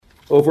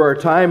Over our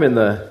time in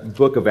the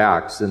book of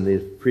Acts, in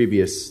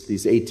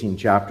these 18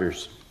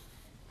 chapters,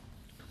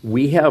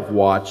 we have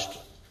watched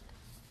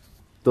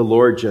the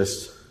Lord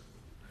just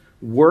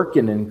work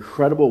in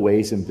incredible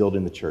ways in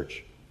building the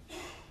church.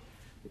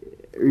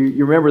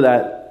 You remember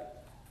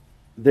that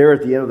there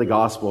at the end of the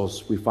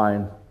Gospels, we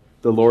find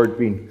the Lord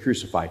being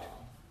crucified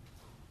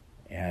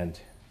and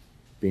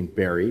being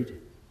buried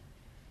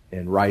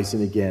and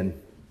rising again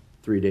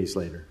 3 days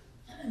later.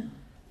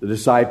 The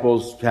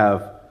disciples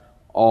have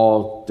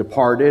all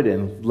departed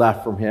and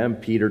left from him.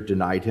 Peter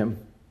denied him.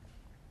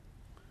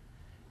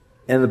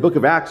 And in the book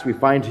of Acts, we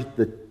find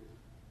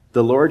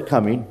the Lord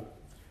coming,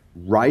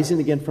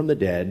 rising again from the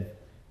dead,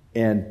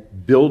 and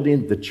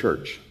building the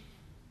church.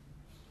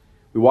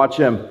 We watch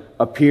him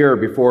appear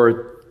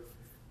before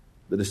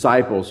the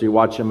disciples. We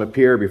watch him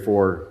appear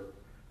before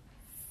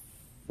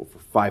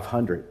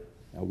 500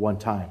 at one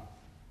time.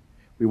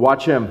 We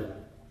watch him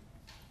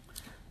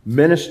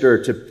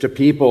minister to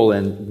people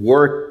and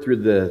work through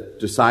the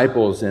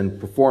disciples and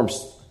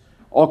performs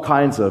all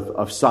kinds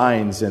of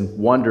signs and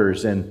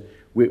wonders. And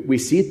we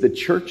see the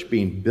church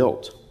being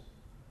built.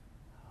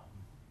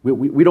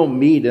 We don't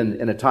meet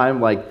in a time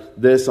like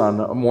this,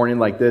 on a morning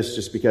like this,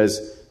 just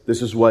because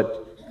this is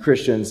what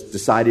Christians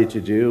decided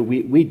to do.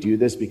 We do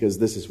this because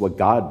this is what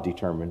God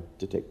determined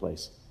to take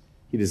place.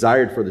 He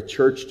desired for the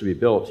church to be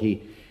built.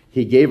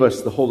 He gave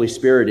us the Holy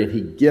Spirit, and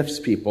He gifts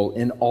people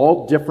in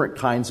all different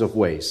kinds of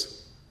ways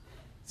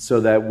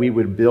so that we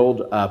would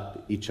build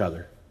up each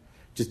other.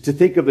 Just to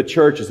think of the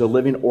church as a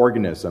living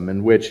organism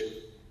in which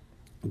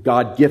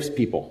God gifts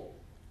people,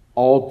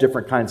 all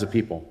different kinds of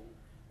people,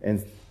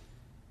 and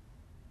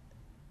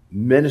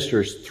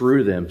ministers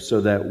through them so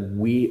that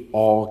we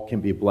all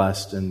can be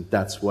blessed, and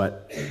that's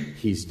what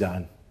He's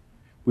done.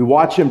 We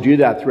watch Him do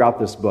that throughout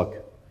this book.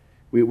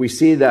 We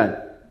see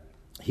that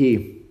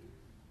He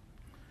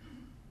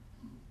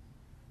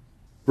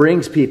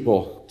brings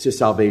people to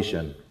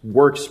salvation,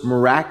 works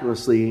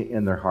miraculously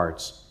in their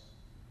hearts.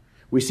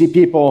 We see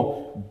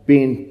people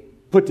being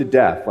put to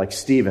death, like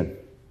Stephen,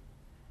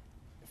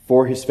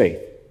 for his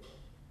faith.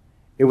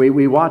 And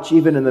we watch,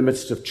 even in the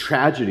midst of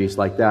tragedies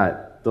like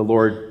that, the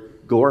Lord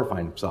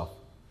glorifying Himself.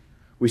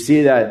 We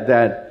see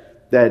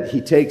that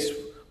He takes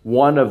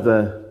one of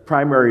the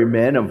primary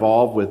men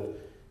involved with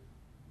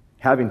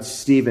having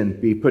Stephen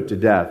be put to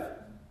death,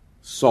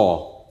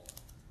 Saul,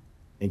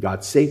 and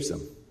God saves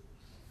him.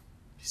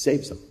 He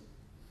saves him.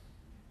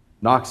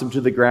 Knocks him to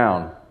the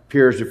ground,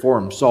 appears before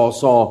him. Saul,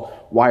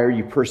 Saul, why are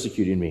you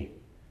persecuting me?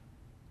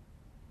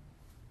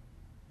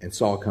 And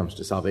Saul comes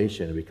to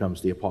salvation and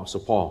becomes the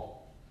Apostle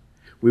Paul.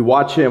 We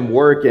watch him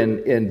work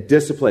in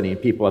disciplining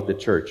people at the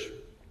church,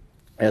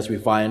 as we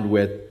find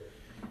with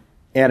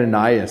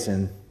Ananias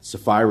and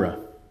Sapphira.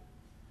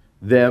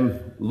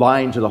 Them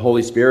lying to the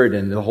Holy Spirit,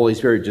 and the Holy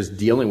Spirit just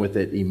dealing with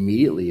it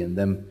immediately, and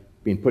them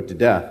being put to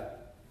death.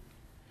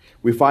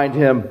 We find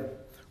him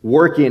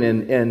working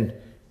in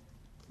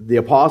the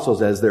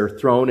apostles as they're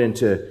thrown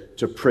into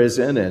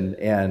prison,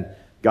 and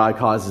God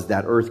causes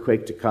that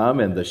earthquake to come,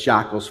 and the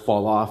shackles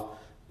fall off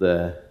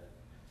the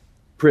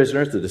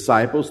prisoners, the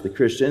disciples, the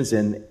Christians.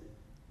 And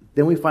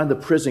then we find the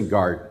prison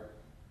guard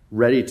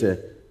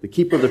the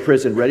keeper of the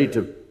prison ready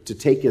to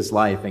take his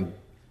life, and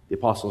the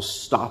apostles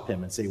stop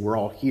him and say, we're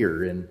all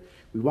here. And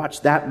we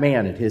watch that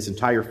man and his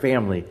entire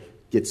family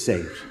get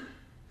saved.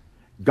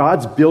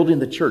 God's building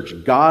the church.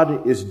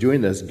 God is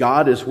doing this.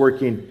 God is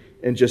working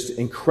in just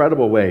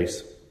incredible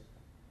ways.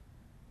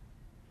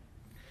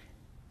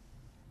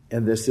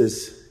 And this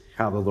is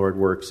how the Lord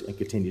works and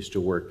continues to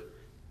work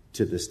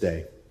to this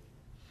day.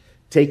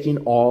 Taking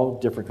all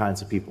different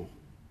kinds of people,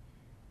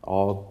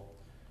 all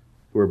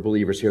who are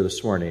believers here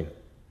this morning,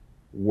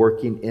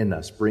 working in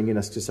us, bringing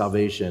us to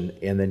salvation,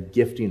 and then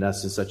gifting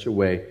us in such a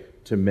way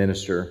to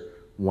minister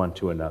one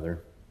to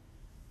another.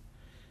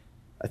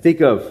 I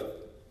think of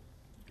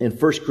in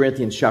 1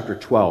 Corinthians chapter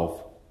 12,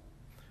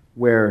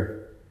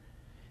 where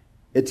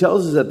it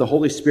tells us that the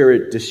Holy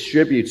Spirit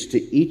distributes to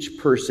each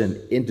person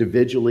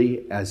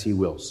individually as He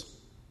wills.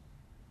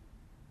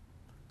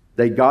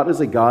 That God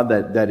is a God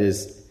that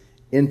is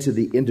into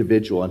the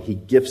individual, and He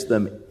gifts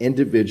them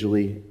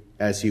individually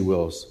as He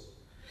wills.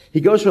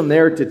 He goes from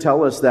there to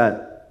tell us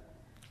that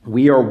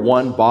we are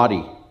one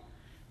body.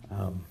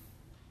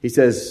 He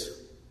says,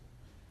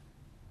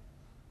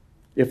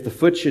 if the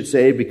foot should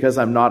say, because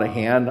I'm not a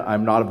hand,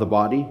 I'm not of the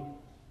body,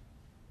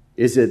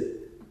 is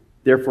it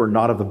therefore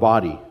not of the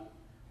body?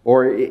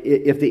 Or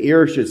if the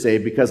ear should say,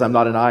 because I'm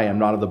not an eye, I'm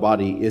not of the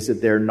body, is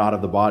it there not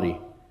of the body?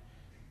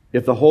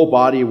 If the whole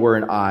body were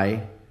an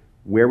eye,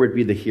 where would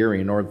be the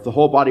hearing? Or if the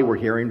whole body were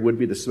hearing, would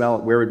be the smell,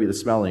 where would be the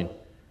smelling?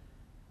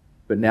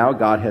 But now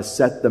God has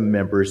set the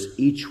members,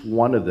 each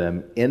one of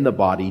them, in the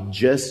body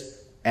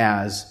just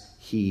as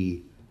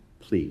He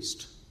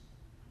pleased.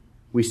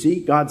 We see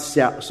God's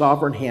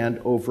sovereign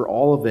hand over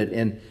all of it,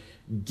 and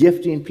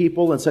gifting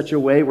people in such a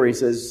way where He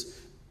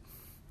says,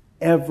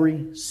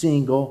 every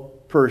single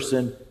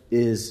person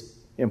is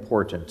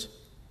important.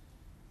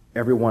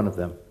 Every one of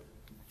them.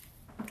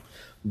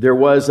 There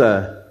was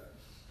a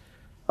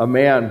a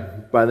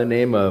man by the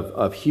name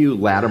of Hugh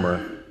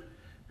Latimer,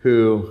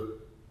 who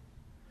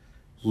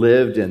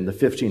lived in the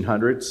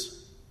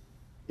 1500s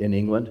in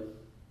England.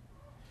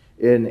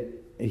 And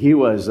he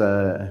was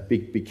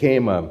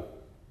became a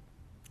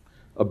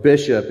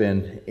bishop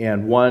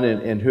and one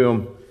in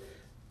whom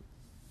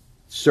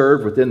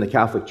served within the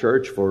Catholic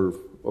Church for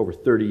over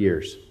 30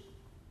 years.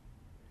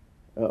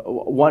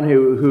 One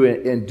who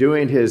in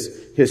doing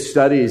his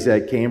studies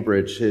at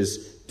Cambridge,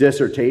 his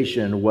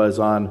dissertation was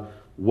on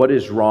what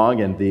is wrong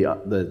and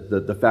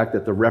the fact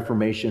that the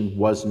Reformation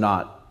was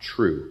not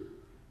true.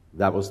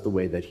 That was the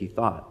way that he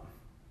thought.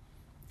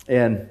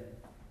 And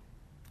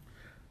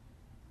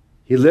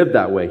he lived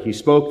that way. He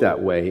spoke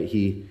that way.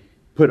 He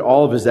put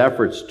all of his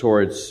efforts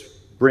towards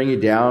bringing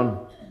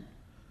down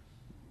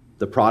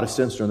the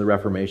Protestants during the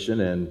Reformation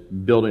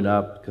and building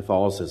up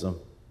Catholicism.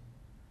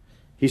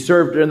 He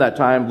served during that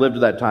time, lived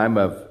at that time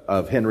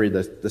of Henry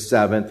the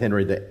VII,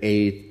 Henry the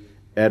VIII,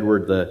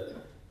 Edward the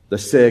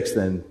VI,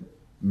 and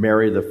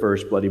Mary the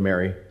First, Bloody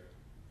Mary.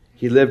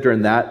 He lived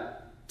during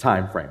that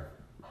time frame.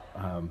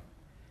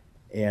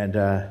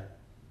 There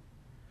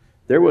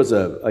was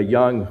a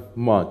young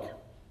monk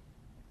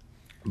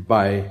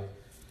by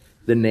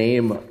the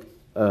name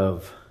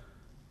of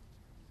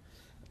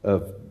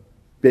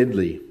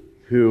Bidley,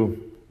 who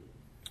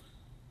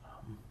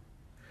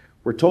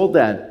we're told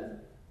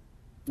that,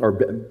 or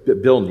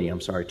Bilney, I'm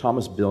sorry,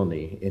 Thomas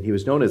Bilney, and he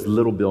was known as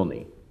Little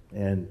Bilney,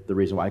 and the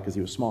reason why, because he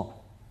was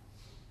small.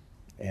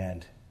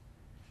 And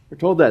we're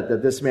told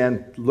that this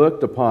man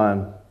looked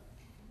upon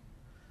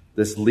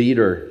this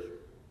leader,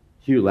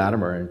 Hugh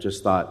Latimer, and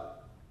just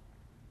thought,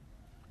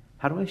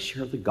 how do I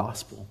share the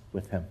gospel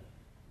with him?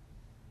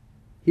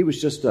 He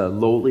was just a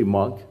lowly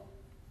monk,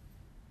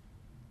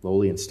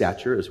 lowly in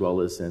stature as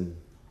well as in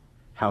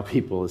how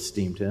people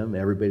esteemed him.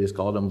 Everybody just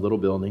called him Little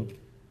Bilney.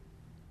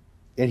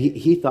 And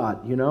he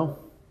thought,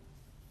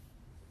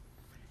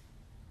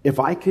 if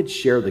I could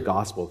share the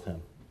gospel with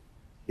him,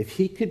 if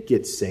he could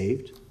get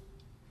saved,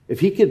 if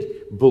he could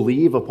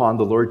believe upon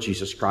the Lord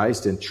Jesus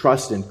Christ and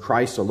trust in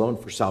Christ alone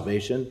for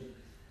salvation,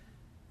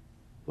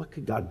 what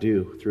could God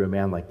do through a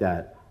man like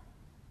that?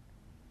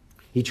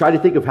 He tried to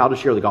think of how to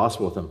share the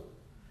gospel with him,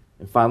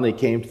 and finally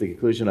came to the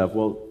conclusion of,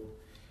 well,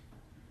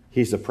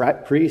 he's a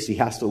priest, he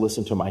has to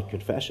listen to my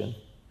confession.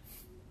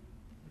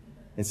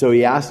 And so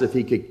he asked if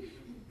he could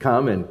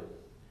come and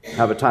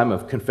have a time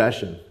of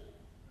confession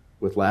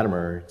with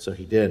Latimer, so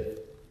he did.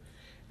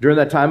 During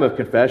that time of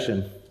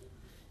confession,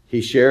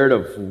 he shared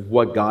of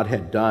what God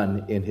had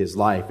done in his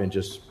life and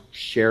just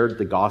shared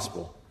the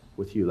gospel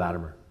with Hugh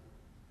Latimer.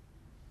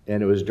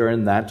 And it was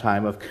during that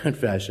time of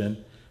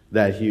confession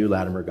that Hugh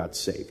Latimer got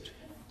saved.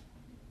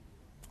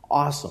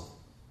 Awesome.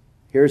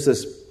 Here's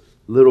this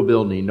Little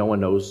Bilney, no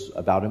one knows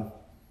about him,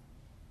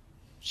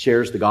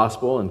 shares the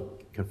gospel and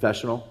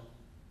confessional,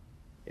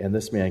 and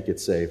this man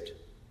gets saved.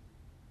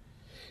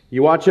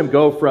 You watch him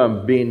go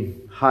from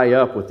being high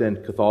up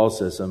within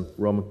Catholicism,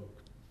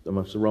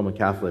 amongst the Roman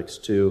Catholics,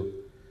 to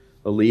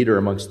a leader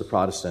amongst the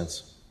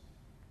Protestants.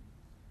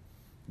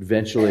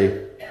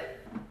 Eventually,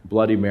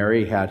 Bloody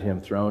Mary had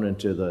him thrown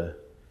into the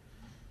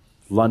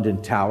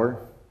London Tower,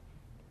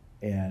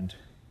 and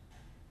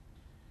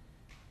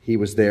he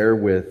was there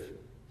with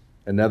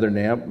another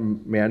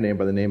man named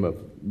by the name of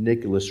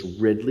Nicholas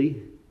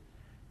Ridley,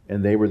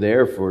 and they were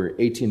there for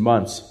 18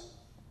 months.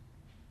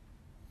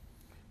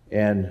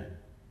 And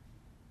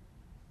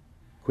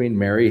Queen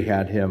Mary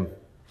had him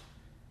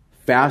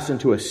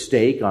fastened to a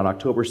stake on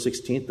October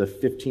 16th of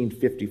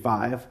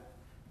 1555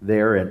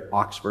 there in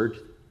Oxford.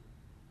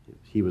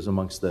 He was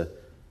amongst the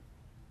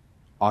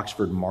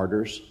Oxford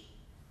martyrs.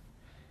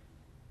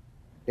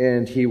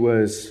 And he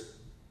was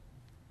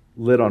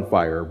lit on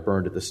fire,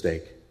 burned at the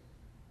stake.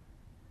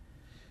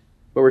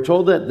 But we're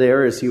told that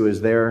there, as he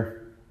was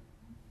there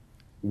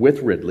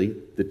with Ridley,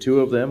 the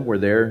two of them were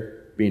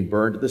there being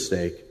burned at the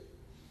stake,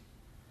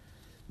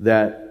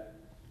 that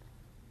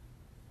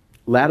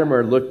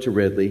Latimer looked to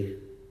Ridley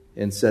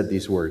and said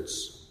these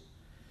words,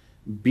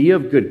 "Be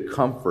of good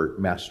comfort,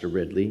 Master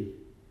Ridley,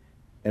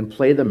 and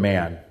play the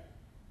man.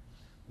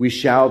 We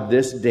shall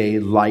this day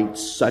light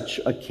such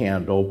a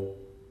candle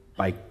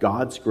by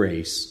God's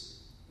grace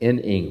in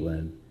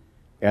England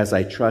as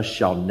I trust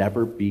shall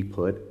never be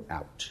put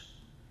out."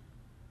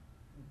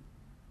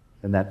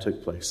 And that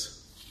took place.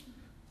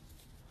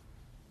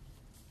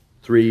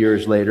 3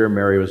 years later,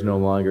 Mary was no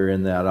longer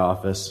in that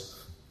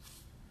office,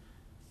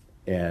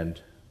 and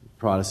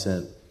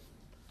Protestant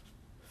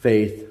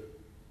faith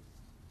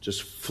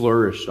just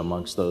flourished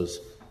amongst those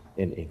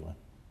in England.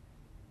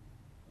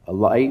 A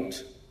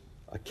light,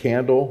 a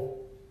candle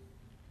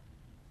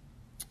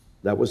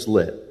that was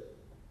lit,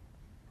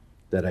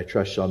 that I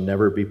trust shall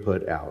never be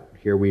put out.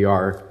 Here we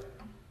are,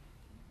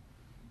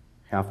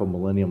 half a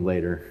millennium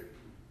later,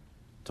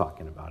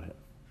 talking about it.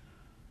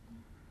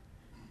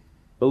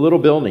 But Little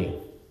Bilney,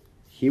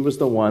 he was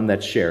the one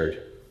that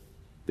shared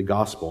the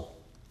gospel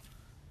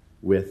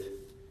with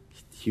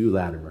Hugh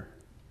Latimer.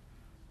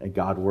 And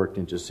God worked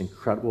in just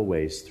incredible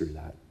ways through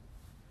that.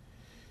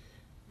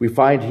 We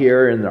find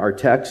here in our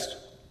text,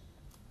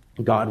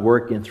 God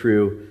working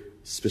through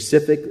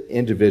specific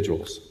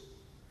individuals,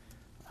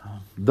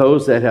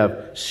 those that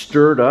have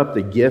stirred up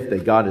the gift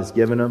that God has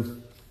given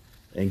them,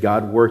 and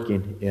God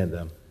working in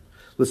them.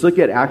 Let's look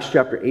at Acts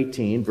chapter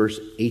 18, verse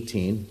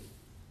 18.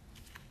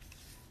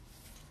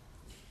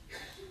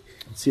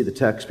 Let's see the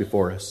text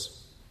before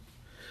us.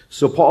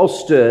 So Paul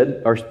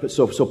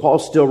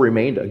still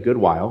remained a good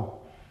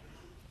while.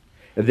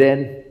 And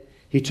then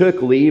he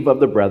took leave of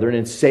the brethren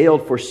and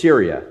sailed for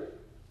Syria.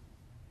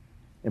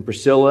 And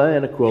Priscilla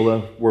and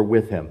Aquila were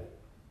with him.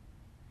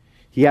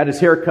 He had his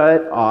hair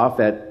cut off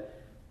at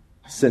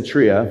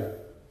Cenchrea,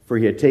 for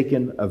he had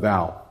taken a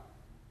vow.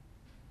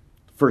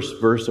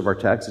 First verse of our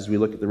text as we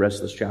look at the rest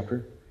of this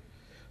chapter.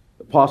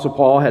 Apostle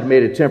Paul had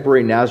made a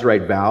temporary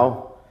Nazirite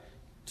vow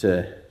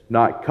to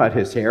not cut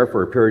his hair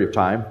for a period of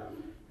time,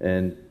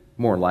 and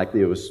more than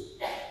likely it was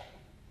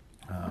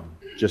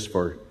just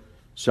for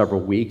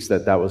several weeks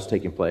that was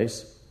taking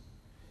place.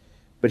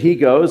 But he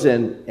goes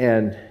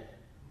and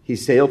he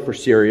sailed for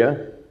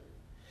Syria.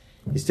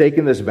 He's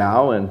taken this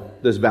vow, and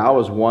this vow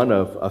is one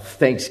of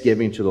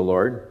thanksgiving to the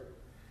Lord.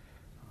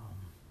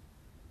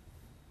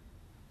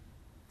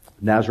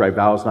 Nazirite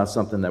vow is not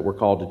something that we're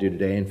called to do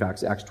today. In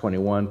fact, Acts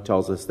 21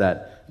 tells us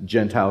that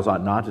Gentiles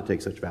ought not to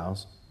take such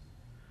vows.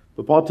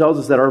 But Paul tells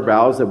us that our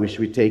vows that we should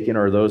be taking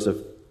are those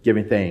of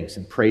giving thanks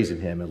and praising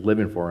Him and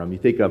living for Him. You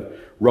think of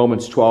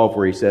Romans 12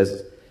 where he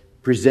says,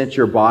 present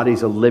your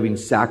bodies a living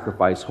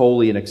sacrifice,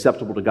 holy and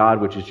acceptable to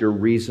God, which is your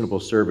reasonable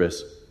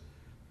service.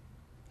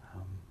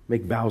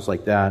 Make vows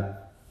like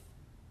that.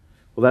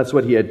 Well, that's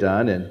what he had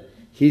done, and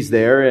he's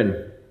there,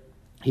 and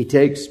he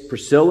takes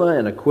Priscilla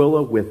and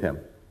Aquila with him.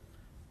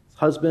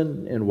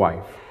 Husband and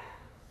wife.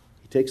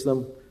 He takes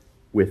them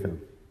with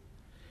him.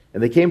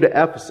 And they came to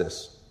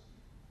Ephesus.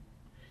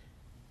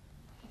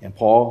 And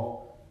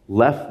Paul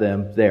left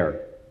them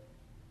there.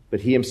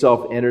 But he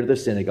himself entered the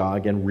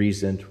synagogue and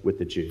reasoned with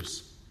the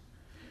Jews.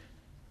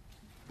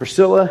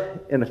 Priscilla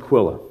and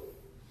Aquila,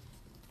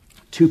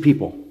 two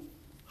people,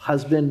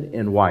 husband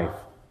and wife,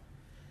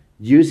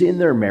 using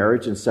their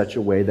marriage in such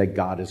a way that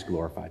God is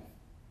glorified.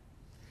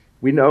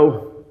 We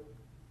know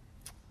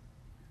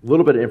a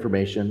little bit of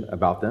information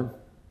about them.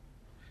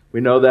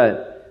 We know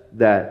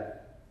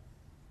that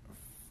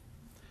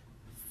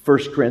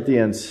 1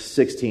 Corinthians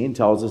 16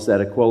 tells us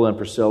that Aquila and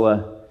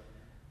Priscilla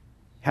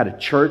had a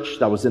church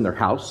that was in their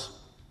house.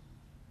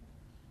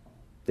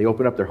 They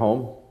opened up their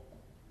home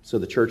so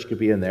the church could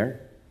be in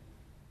there.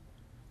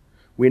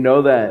 We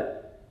know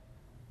that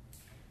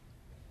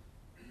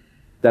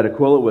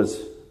Aquila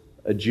was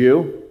a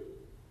Jew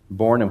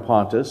born in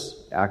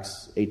Pontus.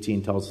 Acts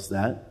 18 tells us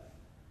that.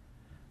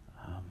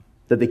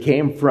 That they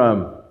came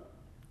from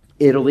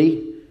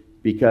Italy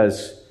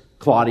because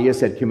Claudius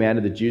had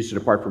commanded the Jews to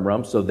depart from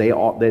Rome, so they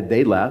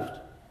left.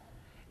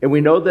 And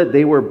we know that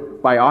they were,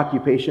 by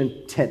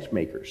occupation, tent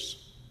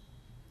makers.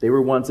 They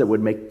were ones that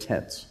would make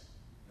tents.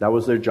 That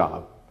was their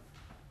job.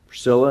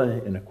 Priscilla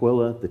and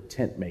Aquila, the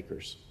tent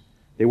makers.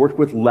 They worked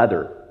with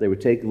leather. They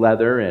would take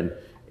leather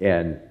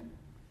and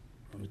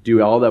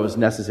do all that was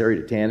necessary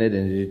to tan it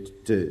and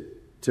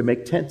to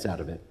make tents out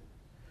of it.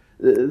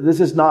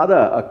 This is not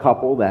a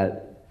couple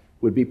that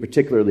would be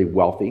particularly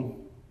wealthy.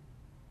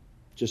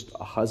 Just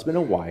a husband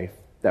and wife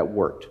that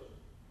worked.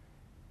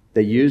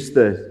 They used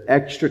the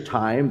extra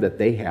time that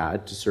they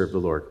had to serve the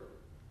Lord.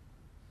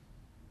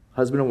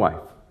 Husband and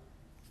wife,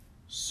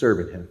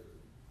 serving Him.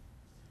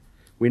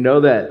 We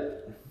know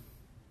that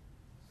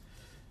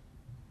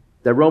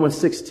Romans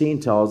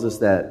 16 tells us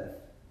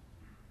that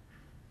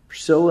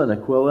Priscilla and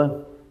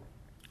Aquila,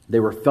 they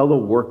were fellow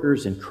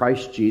workers in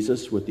Christ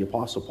Jesus with the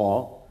Apostle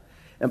Paul.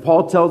 And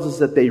Paul tells us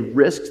that they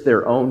risked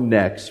their own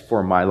necks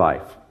for my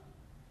life.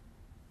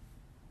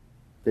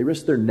 They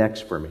risked their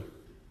necks for me.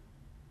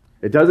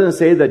 It doesn't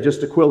say that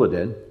just Aquila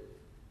did.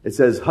 It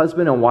says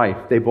husband and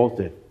wife, they both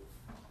did.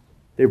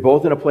 They were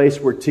both in a place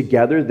where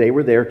together they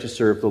were there to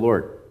serve the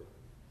Lord.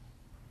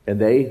 And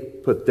they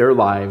put their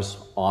lives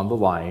on the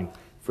line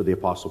for the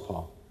Apostle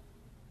Paul.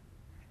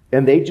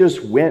 And they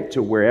just went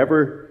to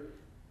wherever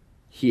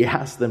he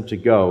asked them to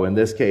go. In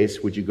this case,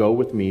 would you go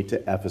with me to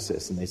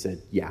Ephesus? And they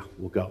said, yeah,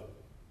 we'll go.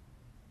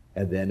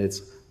 And then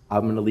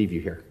I'm going to leave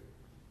you here.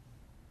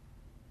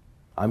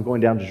 I'm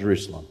going down to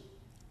Jerusalem.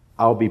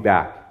 I'll be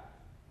back.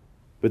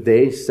 But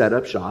they set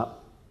up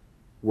shop,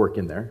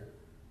 working there,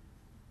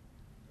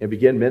 and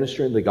began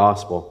ministering the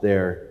gospel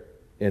there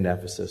in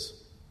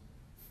Ephesus.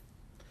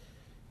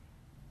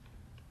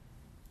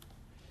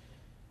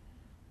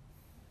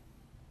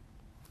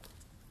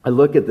 I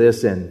look at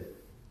this, and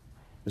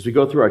as we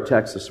go through our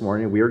text this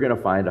morning, we are going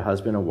to find a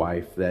husband and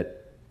wife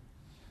that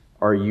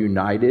are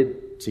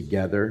united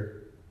together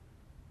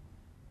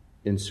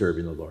in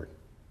serving the Lord.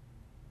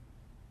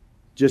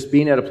 Just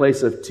being at a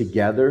place of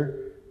together,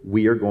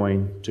 we are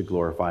going to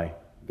glorify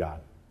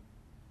God.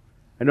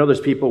 I know there's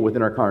people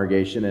within our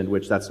congregation in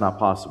which that's not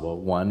possible.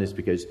 One is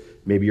because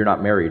maybe you're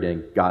not married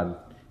and God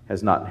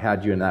has not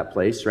had you in that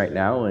place right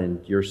now,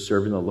 and you're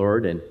serving the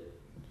Lord and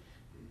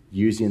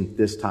using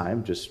this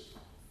time just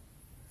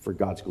for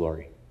God's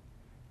glory.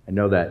 I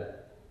know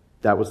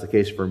that was the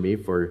case for me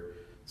for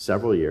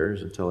several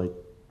years until I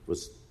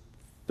was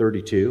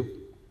 32.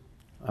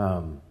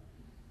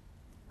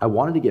 I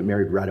wanted to get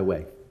married right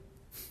away.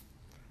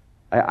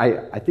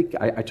 I think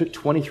I took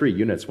 23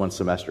 units one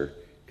semester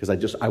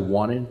because I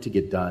wanted to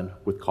get done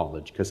with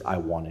college because I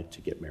wanted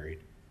to get married.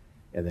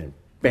 And then,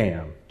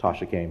 bam,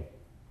 Tasha came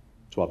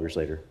 12 years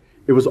later.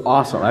 It was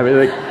awesome. I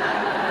mean,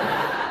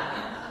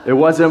 it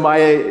wasn't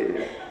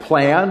my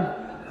plan,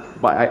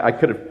 but I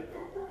could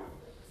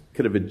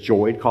have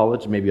enjoyed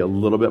college maybe a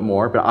little bit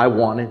more, but I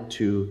wanted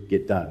to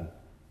get done.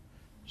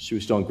 She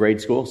was still in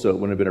grade school, so it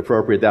wouldn't have been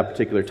appropriate at that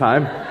particular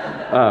time.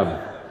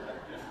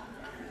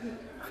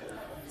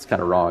 It's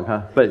kind of wrong,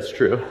 huh? But it's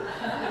true.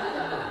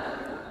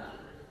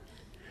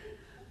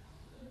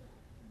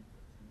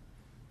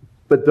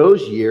 But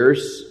those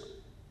years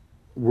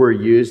were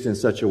used in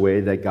such a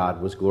way that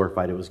God was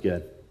glorified. It was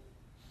good.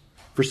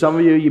 For some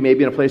of you, you may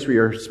be in a place where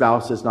your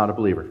spouse is not a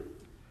believer,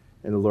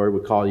 and the Lord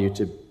would call you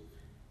to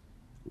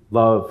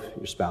love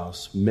your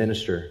spouse,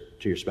 minister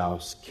to your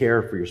spouse,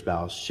 care for your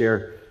spouse,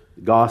 share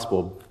the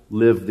gospel,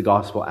 live the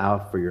gospel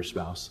out for your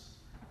spouse,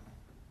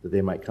 that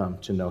they might come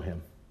to know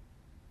him.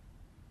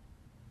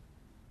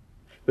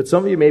 But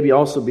some of you may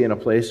also be in a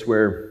place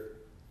where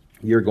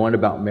you're going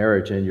about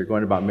marriage, and you're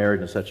going about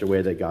marriage in such a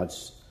way that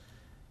God's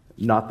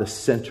not the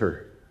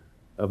center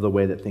of the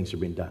way that things are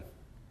being done.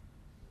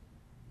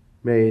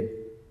 May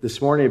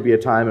this morning be a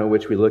time in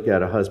which we look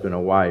at a husband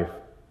and wife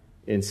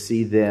and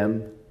see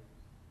them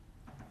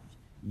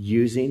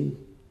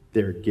using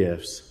their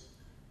gifts,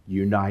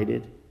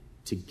 united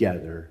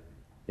together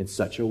in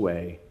such a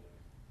way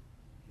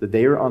that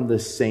they are on the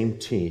same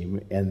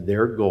team, and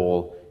their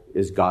goal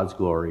is God's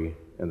glory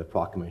and the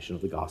proclamation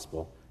of the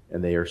gospel.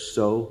 And they are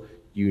so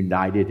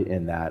united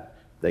in that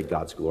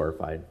God's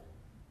glorified.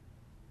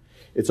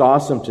 It's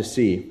awesome to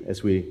see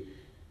as we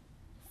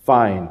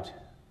find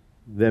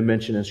them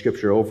mentioned in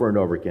Scripture over and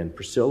over again,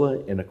 Priscilla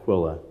and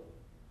Aquila,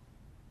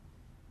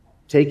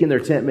 taking their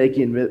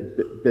tent-making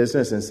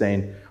business and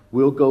saying,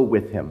 we'll go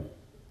with him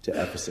to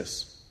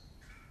Ephesus.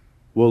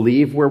 We'll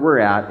leave where we're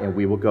at and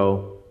we will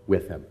go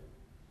with him.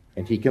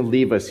 And he can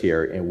leave us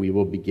here and we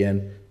will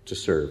begin to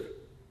serve.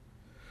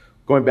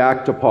 Going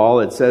back to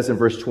Paul, it says in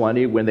verse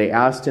 20, when they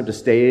asked him to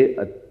stay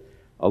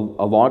a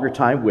longer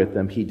time with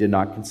them, he did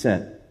not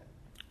consent.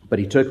 But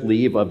he took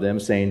leave of them,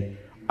 saying,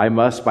 I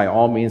must by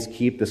all means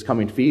keep this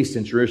coming feast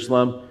in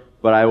Jerusalem,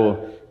 but I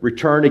will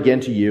return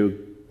again to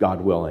you,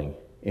 God willing.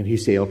 And he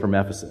sailed from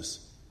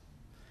Ephesus.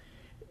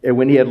 And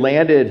when he had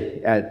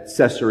landed at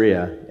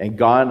Caesarea and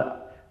gone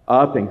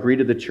up and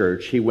greeted the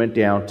church, he went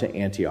down to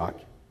Antioch.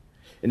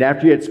 And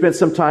after he had spent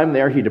some time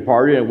there, he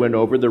departed and went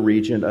over the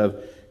region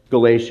of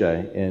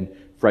Galatia and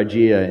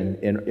Phrygia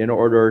in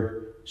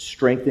order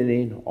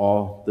strengthening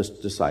all the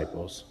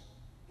disciples.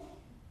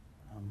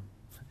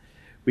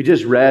 We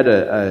just read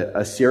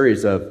a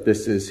series of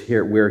this is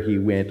here where he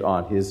went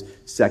on his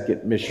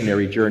second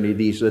missionary journey.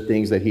 These are the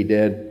things that he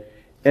did.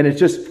 And it's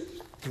just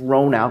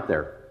thrown out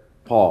there.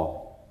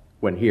 Paul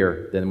went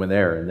here, then went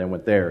there, and then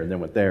went there, and then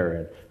went there.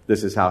 And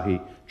this is how he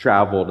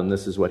traveled, and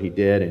this is what he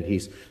did. And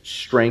he's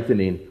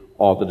strengthening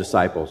all the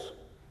disciples.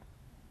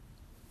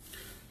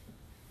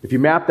 If you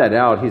map that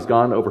out, he's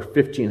gone over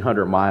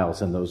 1,500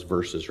 miles in those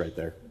verses right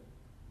there.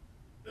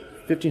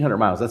 1,500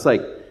 miles. That's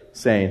like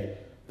saying,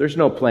 there's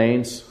no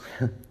planes,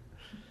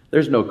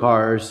 there's no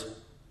cars,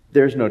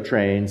 there's no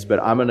trains, but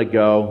I'm going to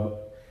go,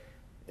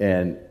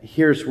 and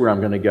here's where I'm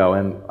going to go,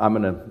 and I'm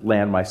going to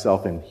land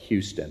myself in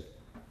Houston,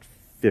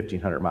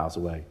 1,500 miles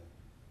away.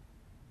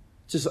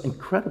 It's just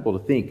incredible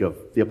to think of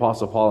the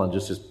Apostle Paul and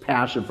just his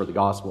passion for the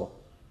gospel.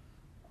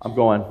 I'm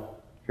going,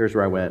 here's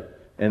where I went,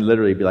 and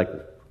literally be like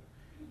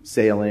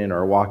sailing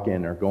or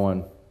walking or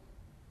going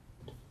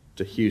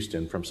to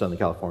Houston from Southern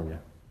California.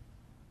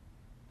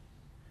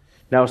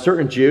 Now, a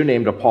certain Jew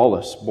named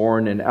Apollos,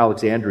 born in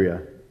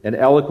Alexandria, an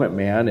eloquent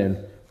man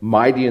and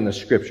mighty in the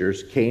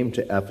Scriptures, came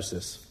to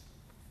Ephesus.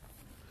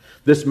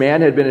 This man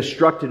had been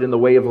instructed in the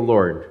way of the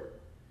Lord.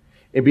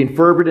 And being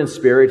fervent in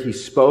spirit, he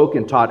spoke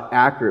and taught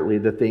accurately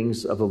the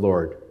things of the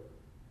Lord,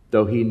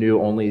 though he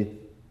knew only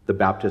the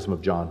baptism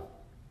of John.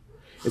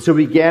 And so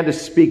he began to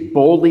speak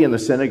boldly in the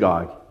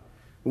synagogue.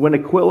 When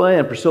Aquila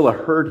and Priscilla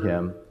heard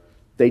him,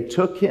 they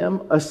took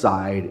him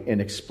aside and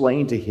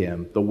explained to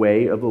him the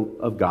way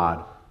of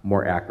God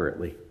more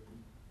accurately.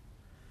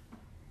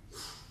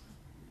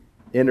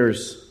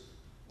 Enters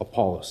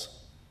Apollos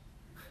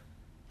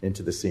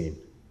into the scene.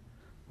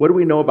 What do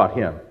we know about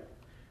him?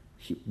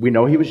 We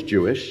know he was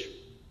Jewish.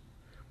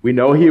 We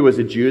know he was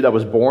a Jew that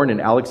was born in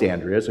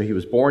Alexandria, so he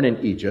was born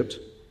in Egypt.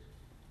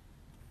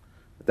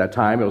 At that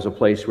time, it was a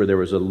place where there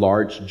was a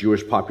large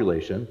Jewish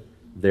population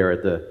there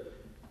at the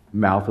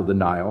mouth of the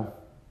Nile.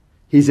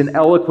 He's an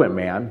eloquent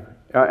man.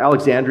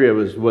 Alexandria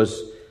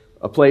was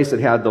a place that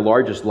had the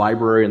largest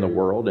library in the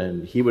world,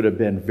 and he would have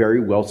been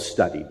very well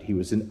studied. He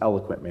was an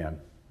eloquent man.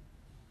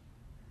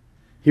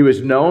 He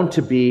was known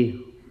to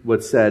be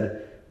what's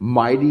said,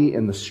 mighty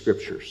in the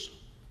Scriptures.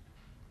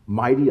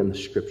 Mighty in the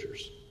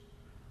Scriptures.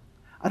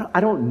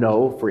 I don't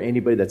know for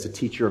anybody that's a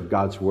teacher of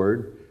God's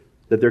Word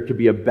that there could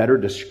be a better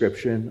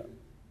description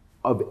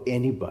of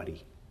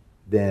anybody,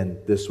 then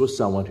this was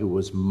someone who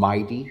was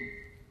mighty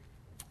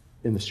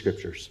in the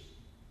Scriptures.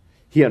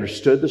 He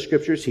understood the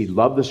Scriptures. He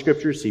loved the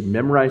Scriptures. He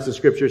memorized the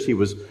Scriptures. He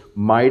was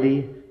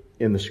mighty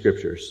in the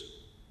Scriptures.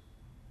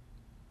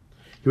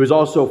 He was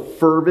also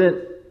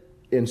fervent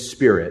in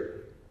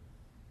spirit.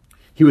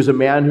 He was a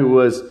man who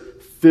was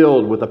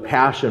filled with a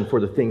passion for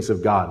the things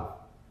of God.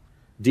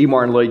 D.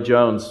 Martin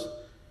Lloyd-Jones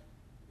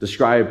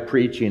described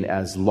preaching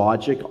as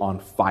logic on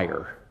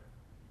fire.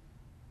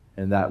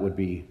 And that would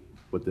be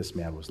what this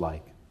man was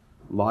like.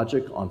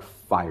 Logic on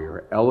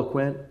fire,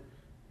 eloquent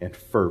and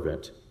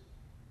fervent.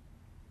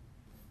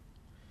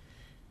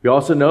 We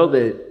also know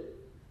that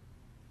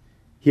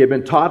he had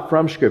been taught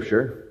from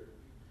Scripture,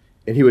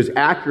 and he was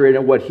accurate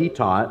in what he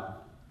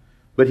taught,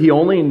 but he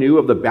only knew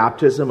of the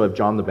baptism of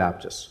John the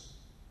Baptist.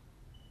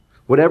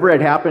 Whatever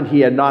had happened, he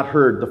had not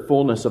heard the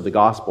fullness of the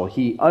gospel.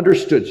 He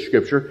understood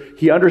Scripture.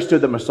 He understood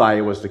the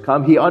Messiah was to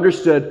come. He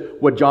understood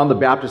what John the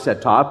Baptist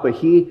had taught, but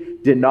he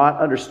did not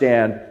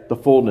understand the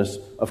fullness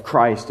of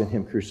Christ and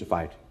Him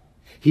crucified.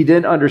 He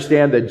didn't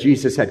understand that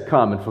Jesus had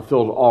come and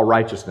fulfilled all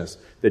righteousness,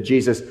 that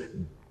Jesus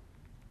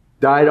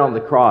died on the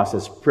cross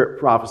as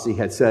prophecy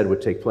had said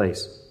would take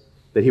place,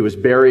 that He was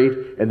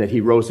buried and that He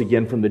rose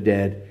again from the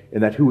dead,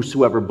 and that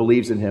whosoever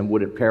believes in Him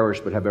wouldn't perish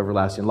but have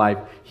everlasting life.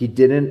 He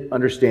didn't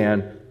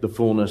understand the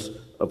fullness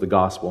of the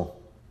gospel.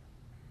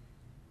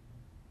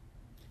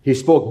 He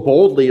spoke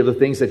boldly of the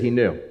things that he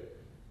knew,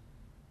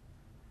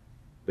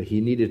 but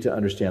he needed to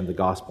understand the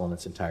gospel in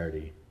its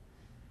entirety.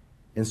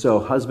 And so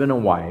husband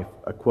and wife,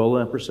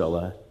 Aquila and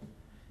Priscilla,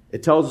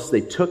 it tells us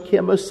they took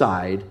him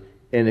aside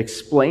and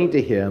explained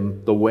to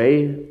him the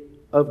way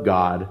of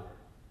God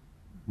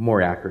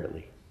more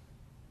accurately.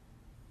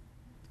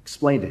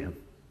 Explain to him.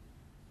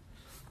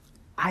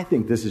 I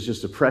think this is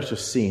just a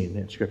precious scene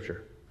in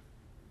Scripture.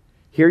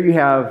 Here you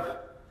have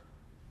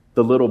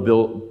the little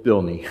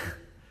Bilney.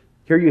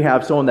 Here you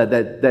have someone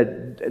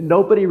that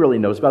nobody really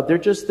knows about.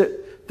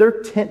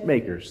 They're tent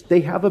makers.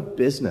 They have a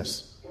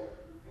business.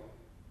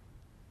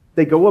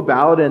 They go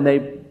about and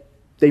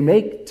they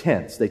make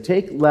tents. They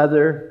take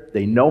leather.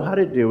 They know how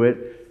to do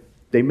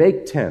it. They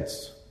make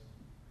tents.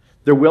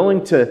 They're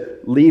willing to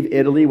leave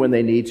Italy when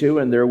they need to,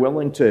 and they're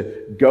willing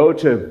to go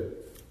to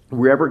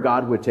wherever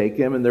God would take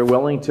them, and they're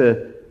willing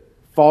to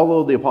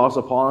follow the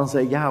Apostle Paul and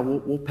say, yeah,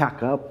 we'll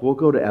pack up. We'll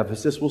go to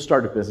Ephesus. We'll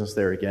start a business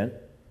there again.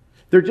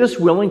 They're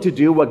just willing to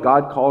do what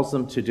God calls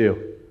them to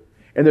do.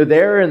 And they're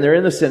there and they're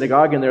in the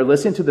synagogue and they're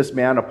listening to this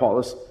man,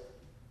 Apollos,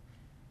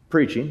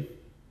 preaching.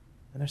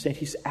 And they're saying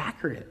he's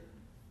accurate.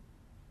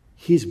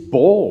 He's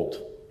bold.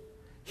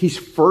 He's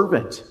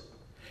fervent.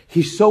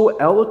 He's so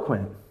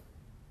eloquent.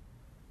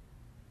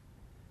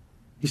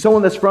 He's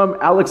someone that's from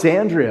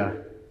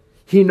Alexandria.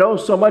 He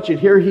knows so much, and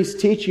here he's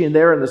teaching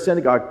there in the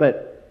synagogue,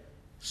 but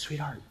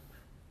sweetheart,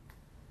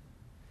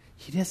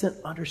 he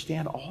doesn't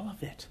understand all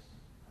of it.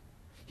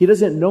 He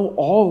doesn't know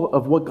all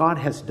of what God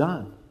has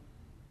done.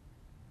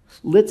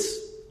 Let's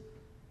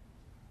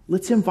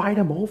invite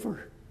him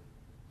over.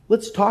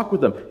 Let's talk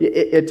with him.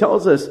 It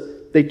tells us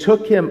they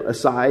took him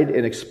aside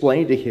and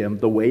explained to him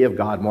the way of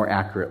God more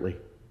accurately.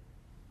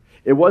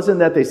 It wasn't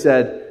that they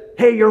said,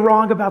 hey, you're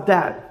wrong about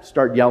that.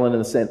 Start yelling in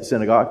the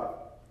synagogue.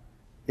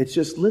 It's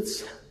just,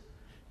 let's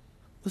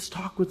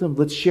talk with them.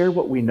 Let's share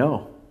what we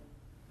know.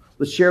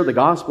 Let's share the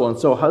gospel. And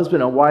so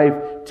husband and wife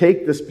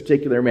take this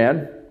particular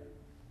man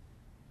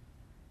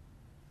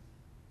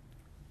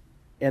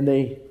and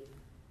they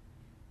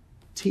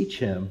teach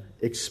him,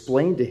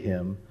 explain to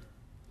him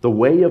the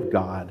way of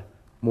God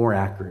more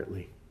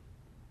accurately.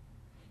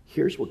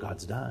 Here's what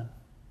God's done.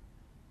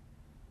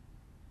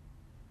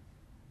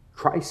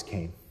 Christ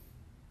came.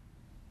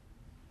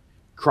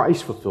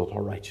 Christ fulfilled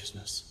all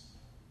righteousness.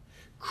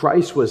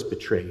 Christ was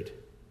betrayed.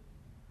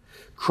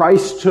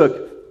 Christ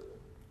took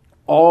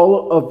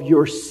all of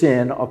your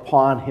sin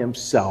upon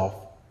himself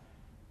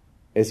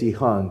as he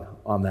hung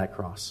on that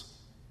cross.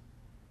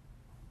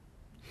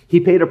 He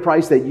paid a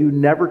price that you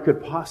never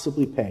could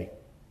possibly pay.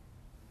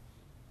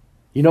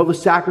 You know the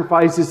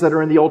sacrifices that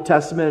are in the Old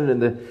Testament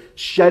and the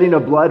shedding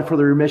of blood for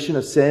the remission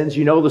of sins.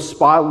 You know the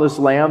spotless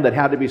lamb that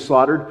had to be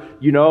slaughtered.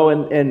 You know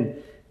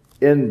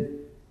in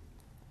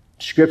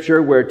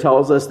Scripture where it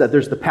tells us that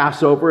there's the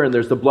Passover and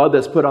there's the blood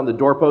that's put on the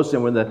doorpost,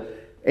 and when the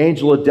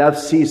angel of death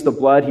sees the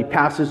blood, he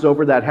passes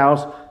over that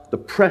house. The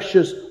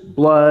precious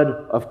blood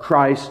of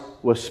Christ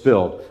was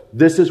spilled.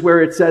 This is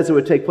where it says it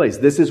would take place.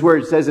 This is where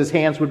it says his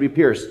hands would be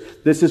pierced.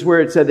 This is where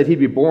it said that he'd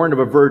be born of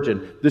a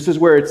virgin. This is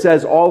where it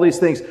says all these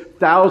things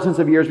thousands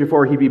of years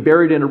before he'd be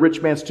buried in a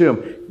rich man's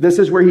tomb. This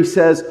is where he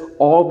says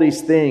all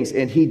these things,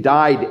 and he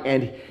died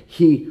and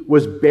he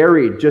was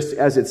buried just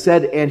as it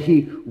said, and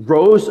he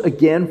rose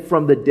again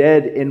from the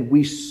dead, and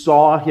we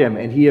saw him,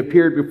 and he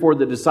appeared before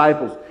the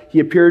disciples. He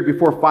appeared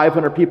before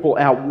 500 people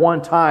at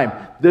one time.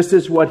 This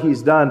is what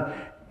he's done.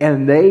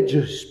 And they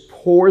just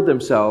pour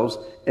themselves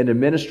into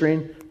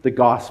ministering the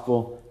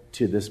gospel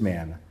to this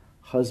man,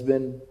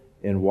 husband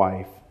and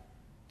wife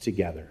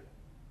together.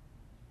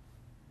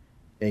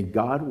 And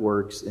God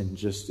works in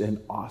just an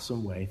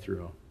awesome way through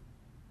them.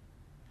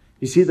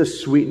 You see the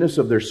sweetness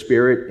of their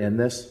spirit in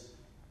this?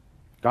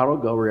 God will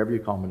go wherever you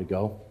call him to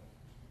go.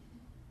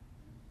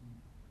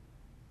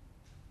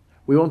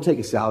 We won't take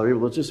a salary.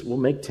 We'll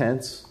make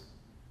tents.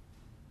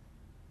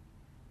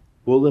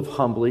 We'll live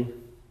humbly.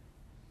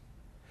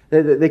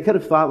 They could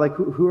have thought, like,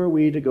 who are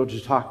we to go to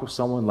talk with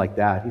someone like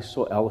that? He's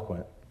so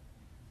eloquent.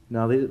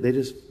 No, they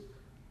just,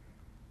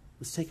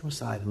 let's take him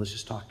aside and let's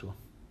just talk to him.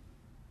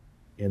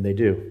 And they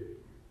do.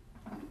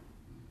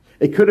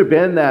 It could have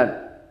been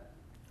that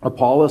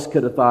Apollos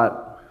could have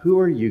thought, who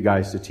are you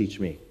guys to teach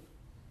me?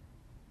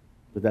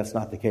 But that's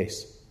not the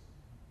case.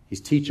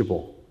 He's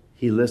teachable.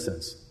 He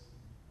listens.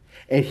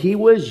 And he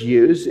was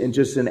used in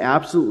just an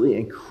absolutely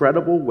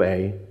incredible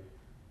way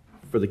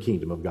for the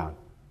kingdom of God.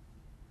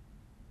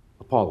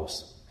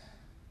 Apollos,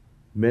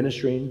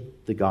 ministering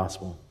the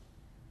gospel.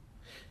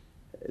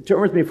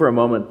 Turn with me for a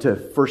moment to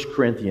 1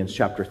 Corinthians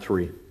chapter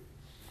 3.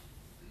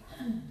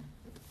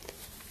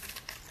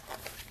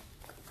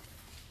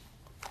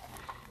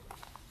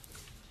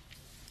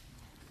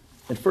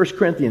 In 1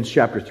 Corinthians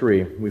chapter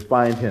 3, we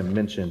find him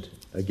mentioned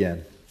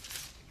again.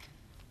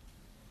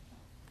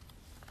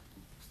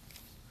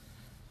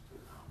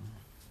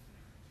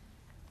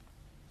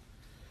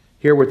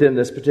 Here within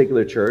this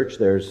particular church,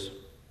 there's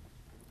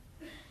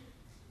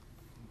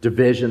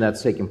division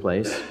that's taking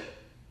place.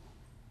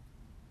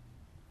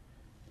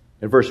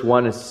 In verse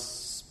 1,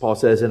 Paul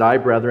says, "And I,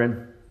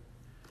 brethren,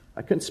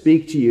 I couldn't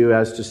speak to you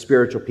as to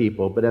spiritual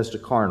people, but as to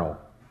carnal,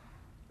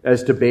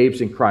 as to babes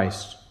in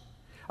Christ.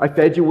 I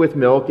fed you with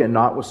milk and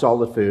not with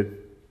solid food.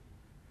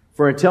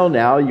 For until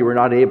now you were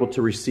not able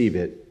to receive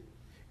it,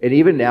 and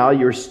even now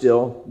you are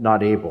still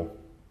not able.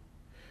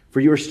 For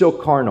you are still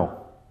carnal.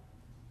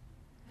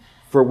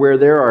 For where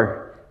there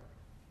are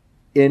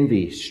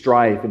envy,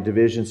 strife, and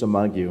divisions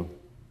among you,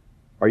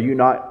 are you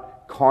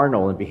not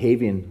carnal and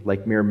behaving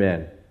like mere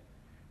men?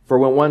 For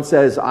when one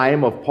says, 'I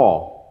am of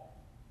Paul,'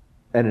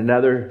 and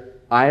another,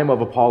 'I am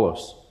of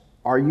Apollos,'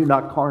 are you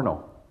not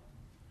carnal?"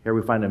 Here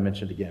we find it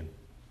mentioned again.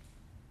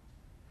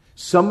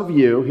 Some of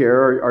you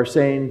here are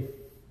saying,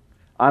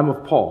 "I'm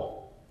of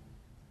Paul."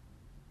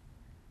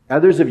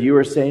 Others of you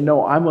are saying,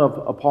 "No, I'm of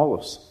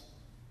Apollos."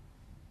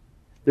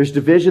 There's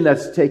division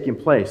that's taking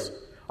place.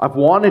 I've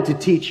wanted to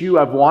teach you.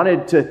 I've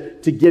wanted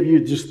to give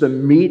you just the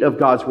meat of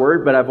God's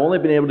word, but I've only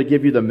been able to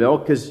give you the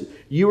milk because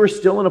you are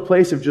still in a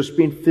place of just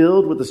being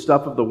filled with the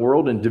stuff of the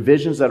world and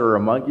divisions that are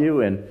among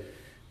you and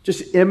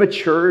just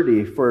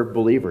immaturity for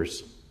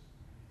believers.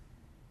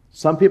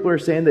 Some people are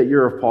saying that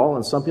you're of Paul,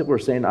 and some people are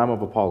saying, "I'm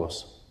of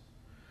Apollos."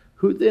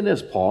 Who then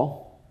is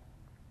Paul?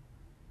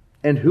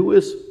 And who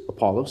is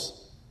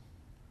Apollos?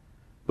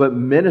 But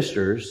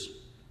ministers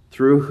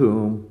through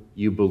whom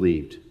you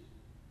believed,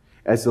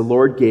 as the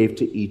Lord gave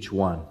to each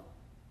one.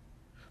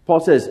 Paul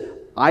says,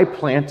 "I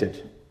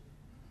planted,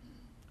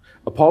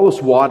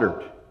 Apollos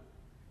watered,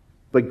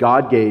 but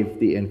God gave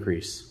the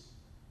increase.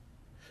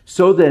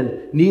 So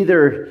then,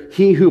 neither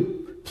he who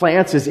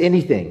plants is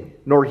anything,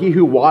 nor he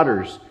who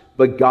waters,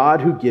 but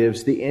God who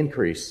gives the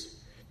increase.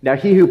 Now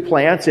he who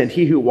plants and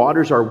he who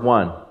waters are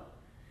one,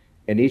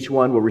 and each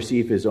one will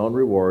receive his own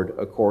reward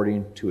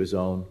according to his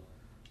own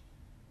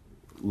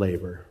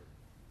labor."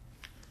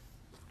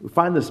 We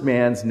find this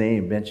man's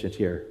name mentioned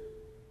here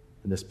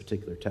in this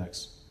particular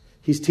text.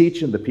 He's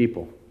teaching the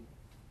people.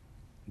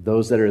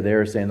 Those that are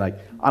there saying, like,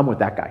 "I'm with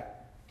that guy."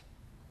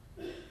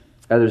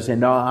 Others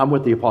saying, "No, I'm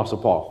with the Apostle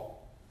Paul."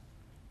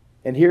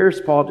 And here's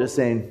Paul just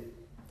saying,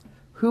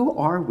 who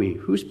are we?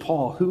 Who's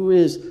Paul? Who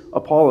is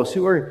Apollos?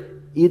 Who are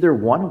either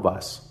one of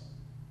us?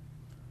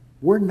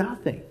 We're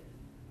nothing.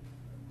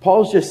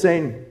 Paul's just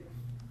saying,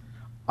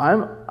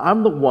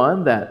 I'm the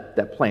one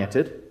that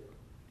planted,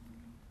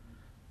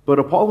 but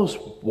Apollos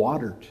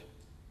watered.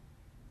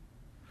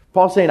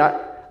 Paul's saying,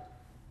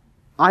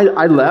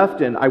 I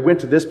left and I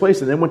went to this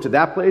place and then went to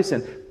that place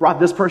and brought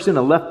this person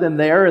and left them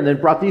there and then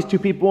brought these two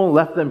people and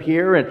left them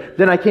here. And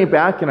then I came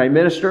back and I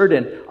ministered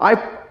and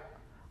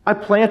I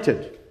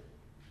planted.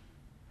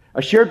 I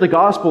shared the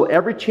gospel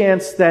every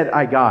chance that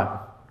I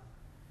got.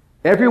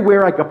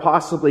 Everywhere I could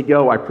possibly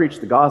go, I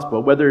preached the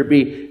gospel, whether it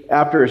be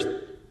after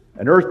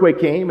an earthquake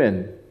came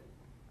and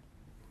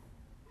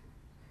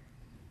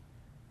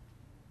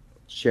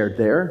shared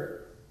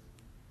there,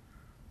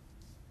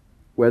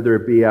 whether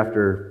it be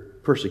after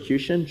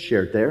persecution,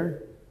 shared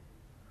there.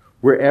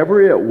 Wherever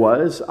it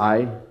was,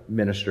 I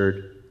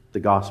ministered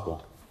the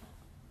gospel.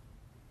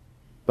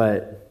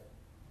 But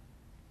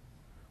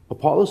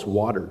Apollos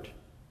watered.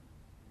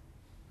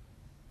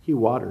 He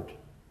watered.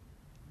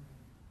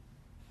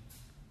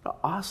 An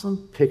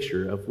awesome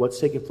picture of what's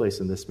taking place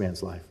in this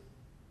man's life.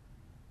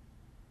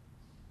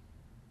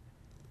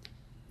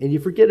 And you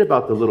forget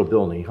about the little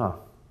building, huh?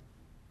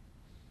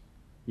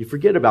 You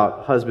forget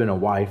about husband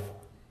and wife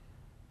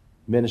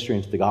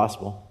ministering to the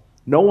gospel.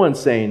 No one's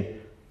saying,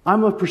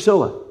 "I'm of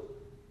Priscilla.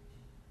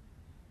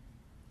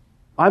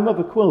 I'm of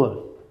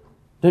Aquila."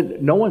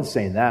 No one's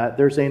saying that.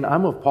 They're saying,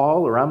 "I'm of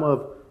Paul," or "I'm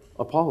of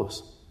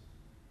Apollos."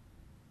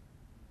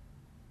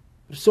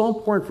 It's so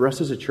important for us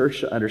as a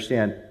church to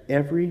understand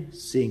every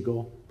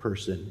single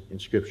person in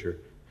Scripture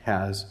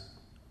has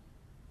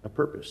a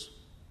purpose.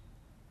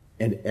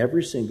 And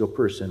every single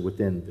person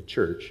within the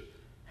church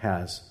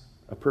has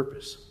a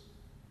purpose.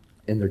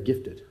 And they're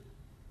gifted.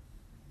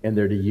 And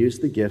they're to use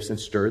the gifts and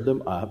stir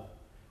them up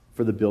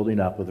for the building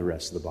up of the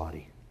rest of the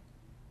body.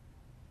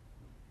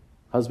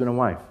 Husband and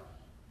wife.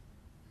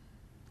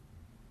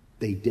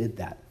 They did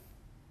that.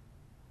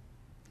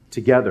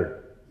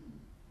 Together.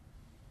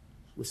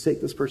 Let's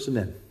take this person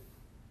in.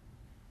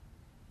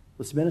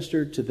 Let's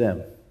minister to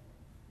them.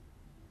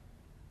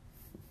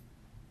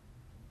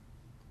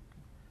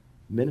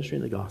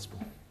 Ministering the gospel.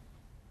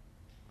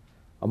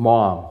 A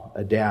mom,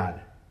 a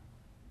dad,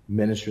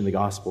 ministering the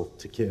gospel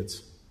to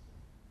kids.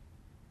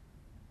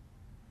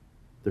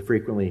 They're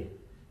frequently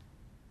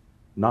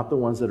not the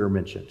ones that are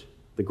mentioned.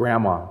 The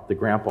grandma, the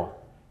grandpa,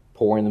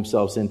 pouring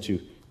themselves into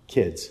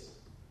kids.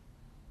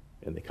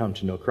 And they come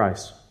to know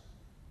Christ.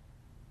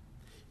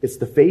 It's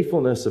the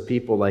faithfulness of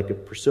people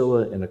like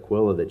Priscilla and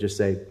Aquila that just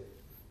say,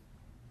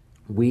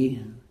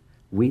 we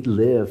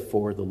live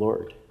for the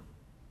Lord.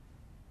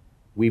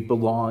 We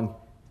belong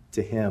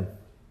to Him.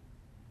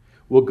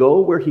 We'll go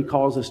where He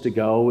calls us to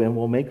go, and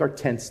we'll make our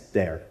tents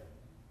there.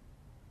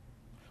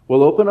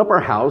 We'll open up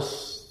our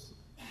house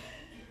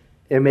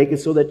and make it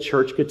so that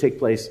church could take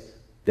place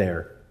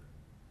there.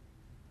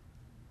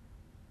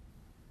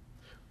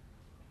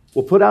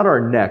 We'll put out our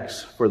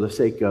necks for the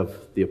sake of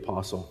the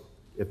apostle,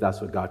 if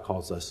that's what God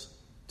calls us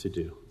to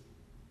do.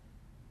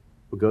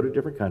 We'll go to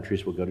different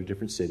countries, we'll go to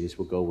different cities,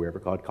 we'll go wherever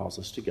God calls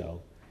us to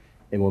go,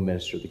 and we'll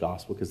minister the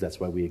gospel because that's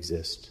why we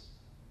exist.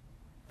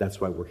 That's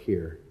why we're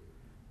here.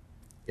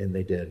 And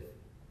they did.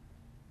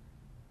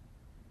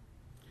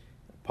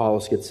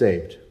 Apollos gets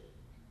saved,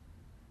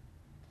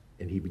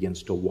 and he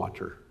begins to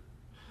water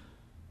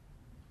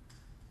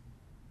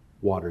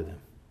them.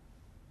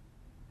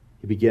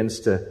 He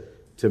begins to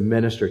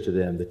minister to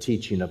them the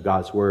teaching of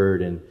God's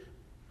word and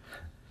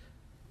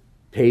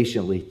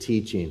patiently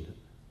teaching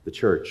the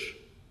church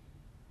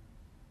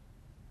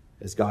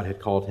as God had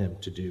called him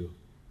to do.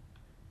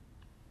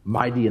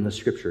 Mighty in the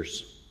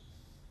scriptures,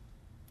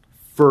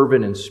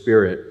 fervent in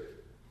spirit,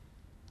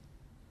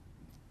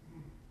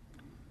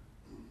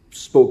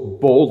 spoke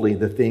boldly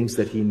the things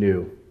that he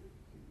knew,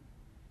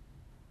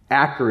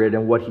 accurate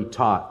in what he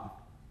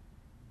taught.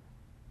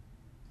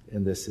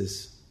 And this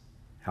is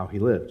how he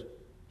lived.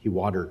 He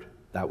watered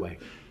that way.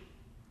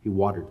 He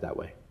watered that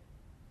way.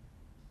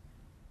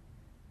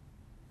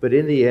 But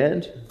in the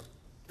end,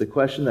 the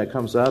question that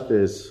comes up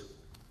is,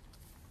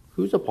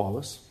 who's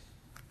Apollos?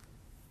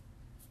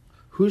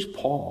 Who's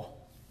Paul?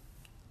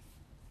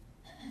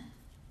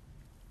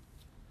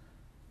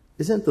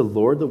 Isn't the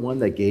Lord the one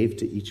that gave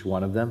to each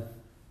one of them?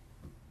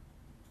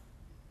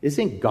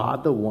 Isn't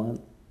God the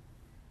one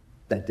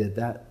that did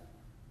that?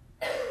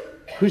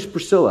 Who's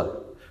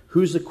Priscilla?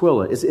 Who's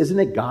Aquila? Isn't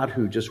it God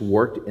who just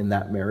worked in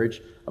that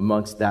marriage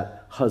amongst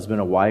that husband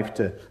and wife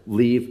to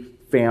leave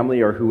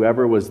family or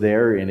whoever was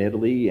there in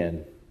Italy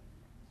and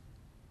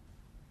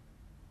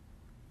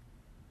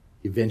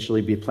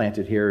eventually be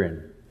planted here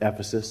in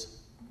Ephesus?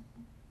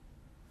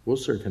 We'll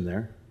serve him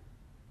there.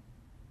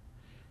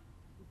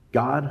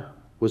 God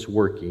was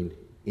working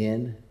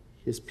in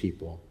his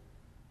people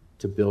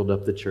to build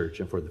up the church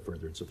and for the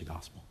furtherance of the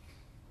gospel.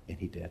 And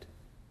he did.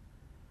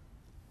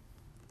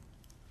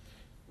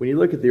 When you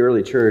look at the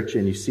early church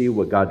and you see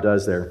what God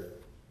does there,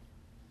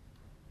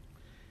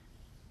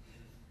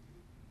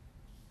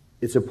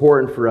 it's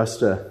important for us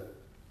to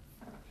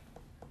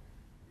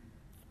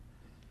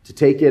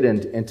take it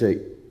and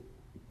to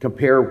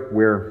compare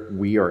where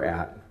we are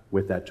at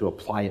with that, to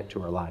apply it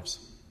to our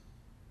lives.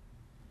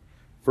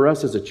 For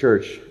us as a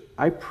church,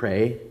 I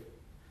pray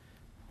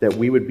that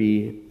we would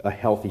be a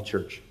healthy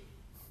church.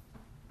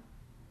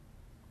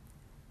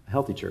 A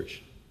healthy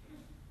church.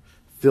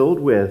 Filled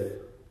with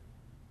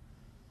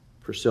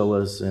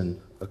Priscillas and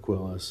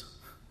Aquilas.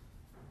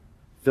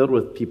 Filled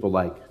with people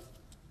like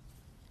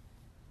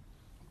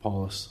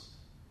Apollos.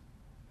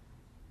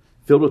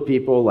 Filled with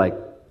people like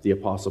the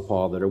Apostle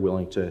Paul that are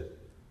willing to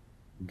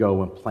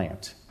go and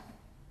plant.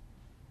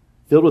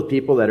 Filled with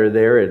people that are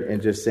there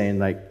and just saying,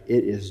 like,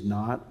 it is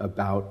not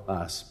about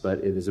us, but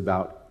it is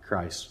about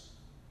Christ.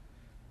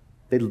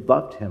 They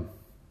loved him.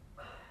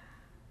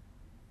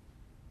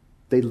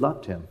 They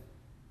loved him.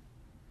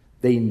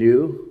 They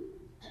knew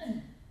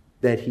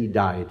that he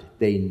died.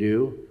 They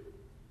knew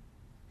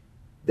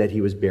that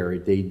he was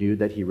buried. They knew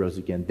that he rose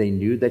again. They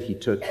knew that he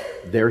took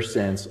their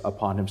sins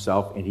upon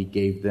himself and he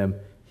gave them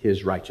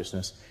his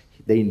righteousness.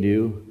 They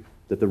knew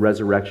that the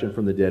resurrection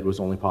from the dead was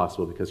only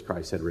possible because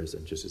Christ had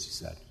risen, just as he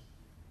said.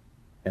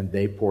 And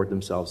they poured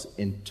themselves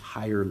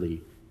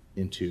entirely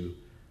into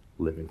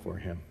living for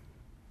him.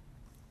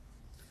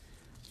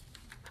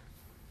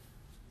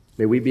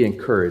 May we be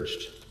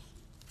encouraged.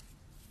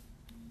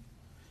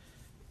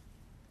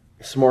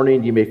 This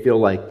morning, you may feel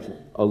like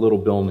a little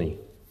Bilney.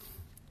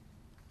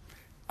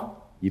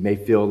 You may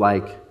feel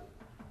like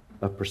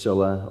a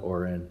Priscilla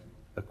or an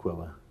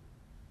Aquila.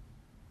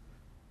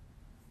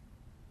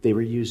 They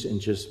were used in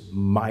just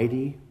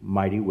mighty,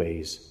 mighty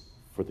ways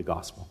for the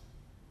gospel.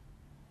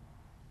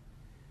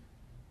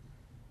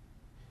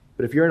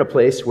 But if you're in a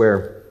place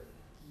where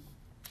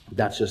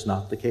That's just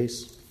not the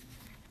case.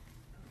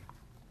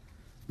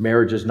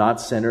 Marriage is not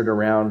centered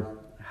around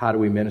how do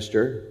we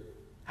minister,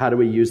 how do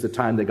we use the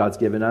time that God's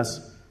given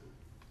us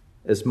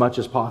as much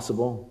as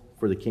possible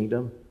for the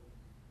kingdom.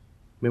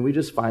 I mean, we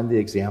just find the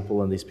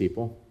example in these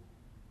people,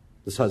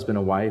 this husband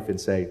and wife, and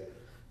say,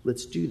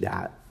 let's do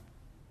that.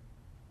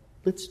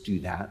 Let's do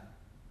that.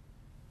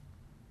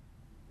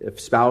 If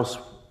spouse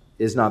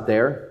is not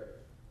there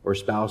or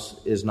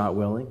spouse is not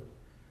willing,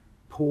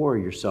 pour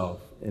yourself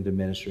into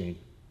ministry.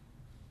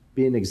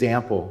 Be an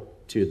example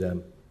to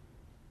them,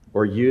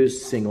 or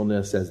use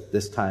singleness as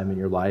this time in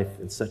your life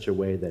in such a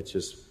way that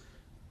just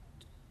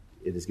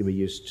it is going to be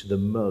used to the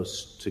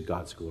most to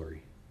God's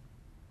glory.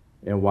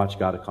 And watch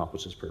God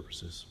accomplish His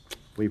purposes.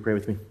 Will you pray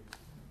with me?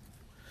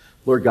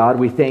 Lord God,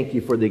 we thank you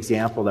for the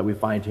example that we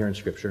find here in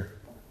Scripture.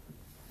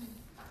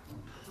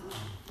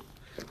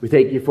 We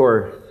thank you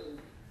for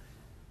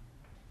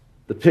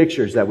the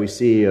pictures that we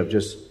see of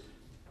just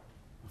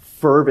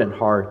fervent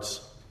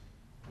hearts,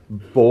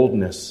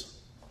 boldness,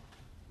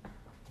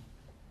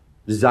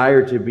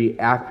 desire to be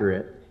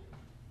accurate,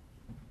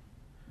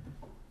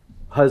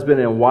 husband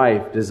and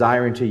wife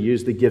desiring to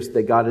use the gifts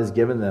that God has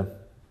given them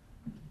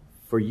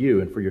for you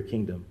and for your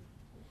kingdom.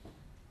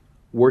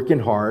 Working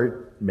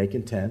hard,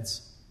 making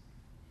tents.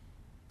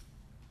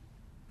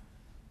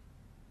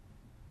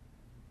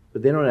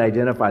 But they don't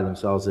identify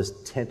themselves as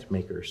tent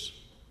makers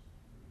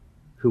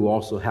who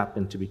also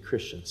happen to be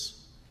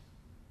Christians.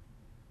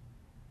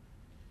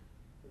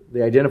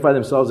 They identify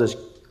themselves as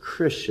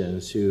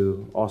Christians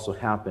who also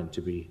happen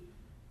to be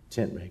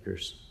tent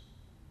makers.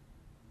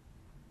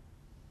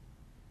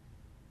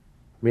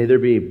 May there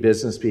be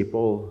business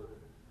people,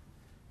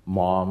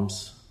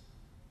 moms,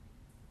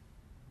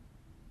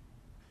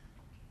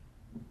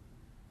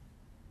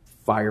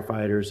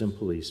 firefighters and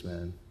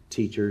policemen,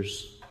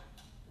 teachers,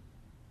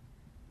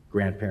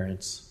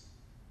 grandparents,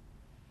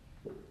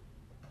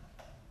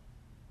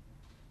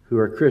 who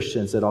are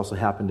Christians that also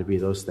happen to be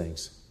those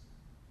things.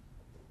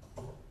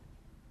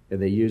 And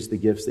they use the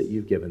gifts that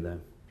you've given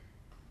them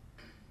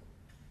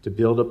to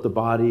build up the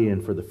body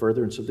and for the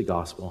furtherance of the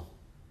gospel.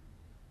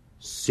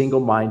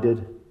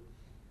 Single-minded,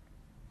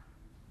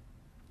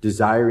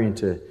 desiring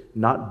to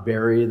not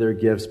bury their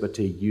gifts, but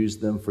to use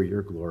them for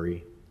your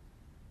glory.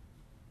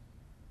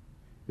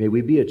 May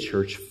we be a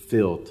church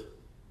filled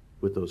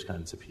with those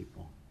kinds of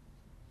people.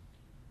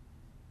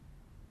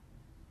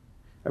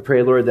 I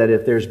pray, Lord, that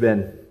if there's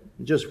been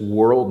just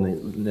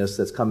worldliness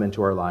that's come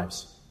into our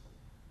lives,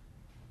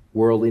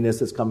 worldliness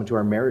that's come into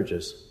our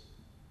marriages,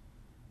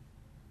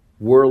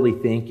 worldly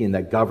thinking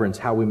that governs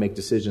how we make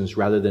decisions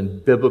rather than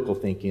biblical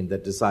thinking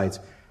that decides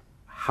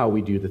how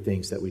we do the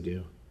things that we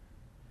do.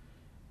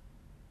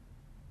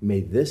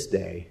 May this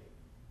day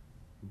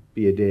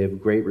be a day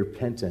of great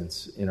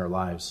repentance in our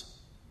lives,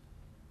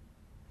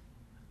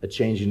 a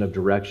changing of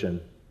direction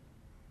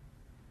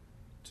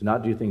to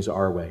not do things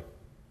our way,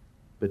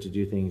 but to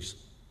do things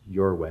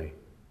your way.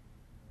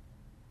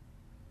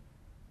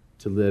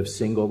 To live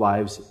single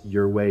lives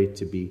your way,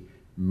 to be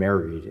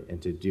married,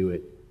 and to do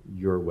it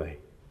your way.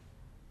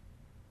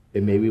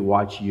 And may we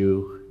watch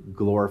you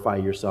glorify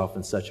yourself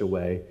in such a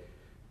way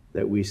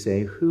that we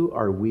say, who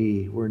are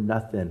we? We're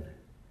nothing.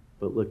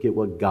 But look at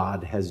what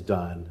God has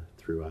done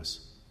through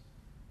us.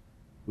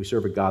 We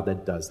serve a God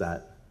that does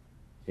that,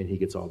 and He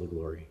gets all the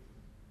glory.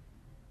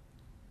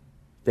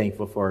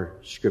 Thankful for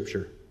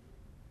Scripture.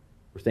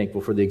 We're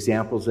thankful for the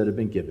examples that have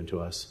been given to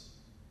us.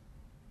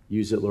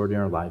 Use it, Lord, in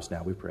our lives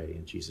now, we pray.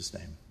 In Jesus'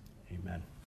 name, amen.